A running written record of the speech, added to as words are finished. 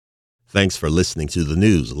Thanks for listening to the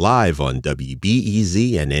news live on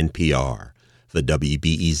WBEZ and NPR. The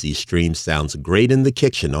WBEZ stream sounds great in the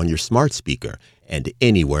kitchen on your smart speaker and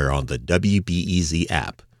anywhere on the WBEZ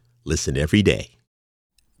app. Listen every day.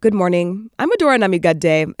 Good morning. I'm Adora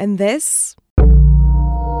Namigadde, and this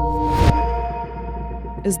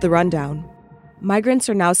is The Rundown. Migrants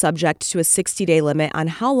are now subject to a 60-day limit on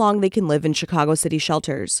how long they can live in Chicago city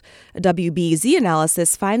shelters. A WBEZ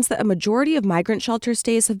analysis finds that a majority of migrant shelter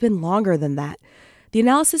stays have been longer than that. The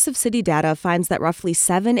analysis of city data finds that roughly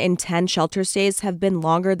 7 in 10 shelter stays have been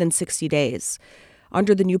longer than 60 days.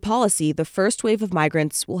 Under the new policy, the first wave of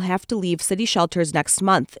migrants will have to leave city shelters next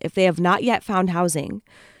month if they have not yet found housing.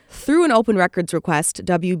 Through an open records request,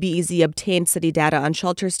 WBEZ obtained city data on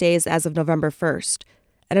shelter stays as of November 1st.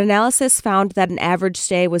 An analysis found that an average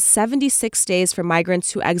stay was 76 days for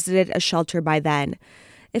migrants who exited a shelter by then.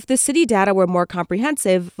 If the city data were more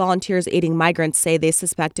comprehensive, volunteers aiding migrants say they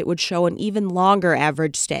suspect it would show an even longer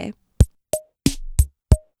average stay.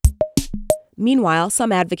 Meanwhile,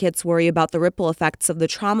 some advocates worry about the ripple effects of the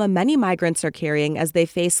trauma many migrants are carrying as they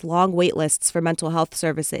face long wait lists for mental health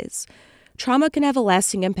services. Trauma can have a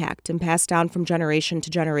lasting impact and pass down from generation to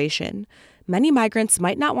generation. Many migrants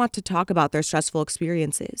might not want to talk about their stressful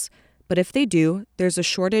experiences, but if they do, there's a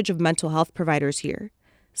shortage of mental health providers here.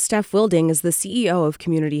 Steph Wilding is the CEO of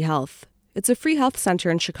Community Health. It's a free health center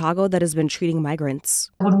in Chicago that has been treating migrants.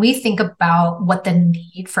 When we think about what the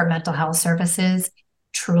need for mental health services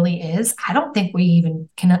truly is, I don't think we even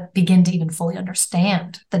can begin to even fully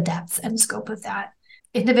understand the depth and scope of that.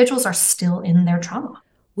 Individuals are still in their trauma.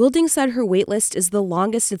 Wilding said her wait list is the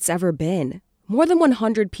longest it's ever been, more than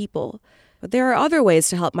 100 people. But there are other ways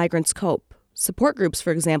to help migrants cope. Support groups, for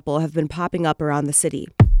example, have been popping up around the city.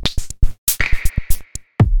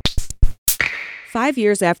 5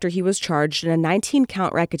 years after he was charged in a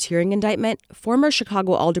 19-count racketeering indictment, former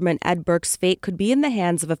Chicago Alderman Ed Burke's fate could be in the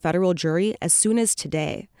hands of a federal jury as soon as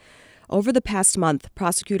today. Over the past month,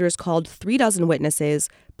 prosecutors called 36 witnesses,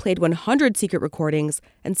 played 100 secret recordings,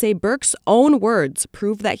 and say Burke's own words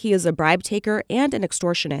prove that he is a bribe taker and an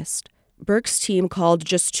extortionist. Burke's team called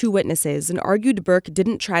just 2 witnesses and argued Burke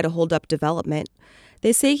didn't try to hold up development.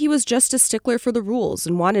 They say he was just a stickler for the rules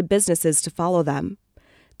and wanted businesses to follow them.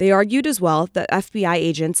 They argued as well that FBI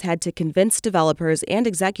agents had to convince developers and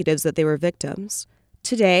executives that they were victims.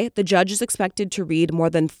 Today, the judge is expected to read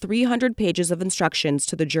more than 300 pages of instructions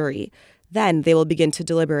to the jury. Then they will begin to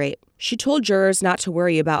deliberate. She told jurors not to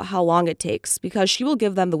worry about how long it takes because she will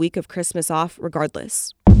give them the week of Christmas off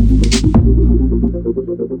regardless.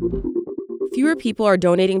 Fewer people are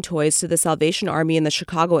donating toys to the Salvation Army in the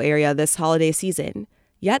Chicago area this holiday season.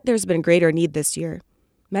 Yet there's been greater need this year.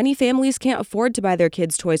 Many families can't afford to buy their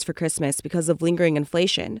kids toys for Christmas because of lingering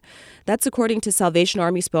inflation. That's according to Salvation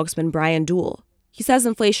Army spokesman Brian Duell. He says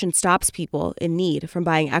inflation stops people in need from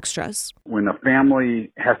buying extras. When a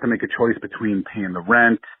family has to make a choice between paying the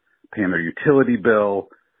rent, paying their utility bill,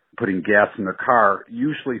 putting gas in their car,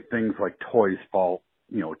 usually things like toys fall,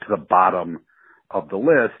 to the bottom of the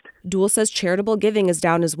list. Duell says charitable giving is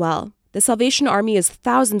down as well. The Salvation Army is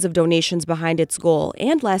thousands of donations behind its goal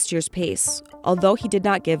and last year's pace, although he did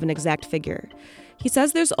not give an exact figure. He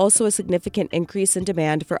says there's also a significant increase in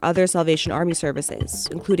demand for other Salvation Army services,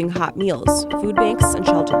 including hot meals, food banks, and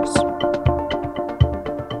shelters.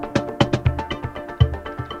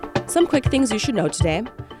 Some quick things you should know today.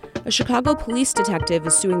 A Chicago police detective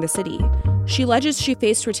is suing the city. She alleges she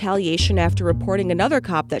faced retaliation after reporting another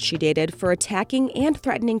cop that she dated for attacking and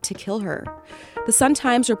threatening to kill her. The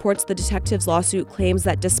Sun-Times reports the detective's lawsuit claims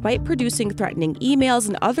that despite producing threatening emails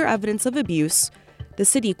and other evidence of abuse, the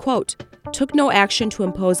city, quote, took no action to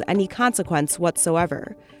impose any consequence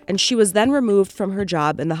whatsoever, and she was then removed from her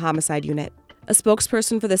job in the homicide unit. A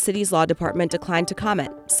spokesperson for the city's law department declined to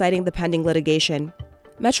comment, citing the pending litigation.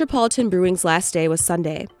 Metropolitan Brewing's last day was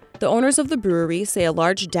Sunday. The owners of the brewery say a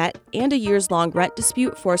large debt and a years-long rent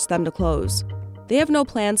dispute forced them to close. They have no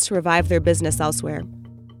plans to revive their business elsewhere.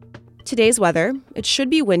 Today's weather, it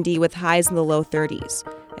should be windy with highs in the low 30s,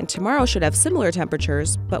 and tomorrow should have similar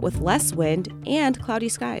temperatures, but with less wind and cloudy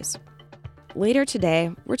skies. Later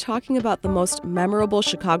today, we're talking about the most memorable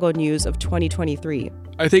Chicago news of 2023.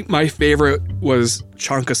 I think my favorite was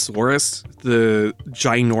Chonkosaurus, the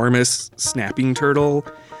ginormous snapping turtle.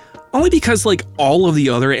 Only because, all of the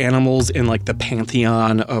other animals in, the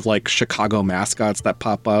pantheon of, Chicago mascots that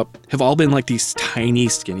pop up have all been, these tiny,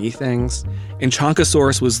 skinny things. And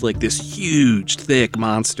Chonkosaurus was, this huge, thick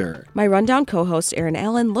monster. My Rundown co-host, Aaron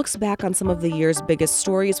Allen, looks back on some of the year's biggest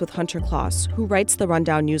stories with Hunter Kloss, who writes the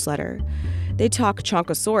Rundown newsletter. They talk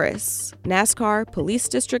Chonkosaurus, NASCAR, police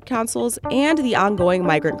district councils, and the ongoing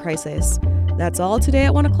migrant crisis. That's all today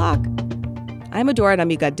at 1 o'clock. I'm Adora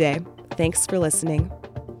Namigade. Thanks for listening.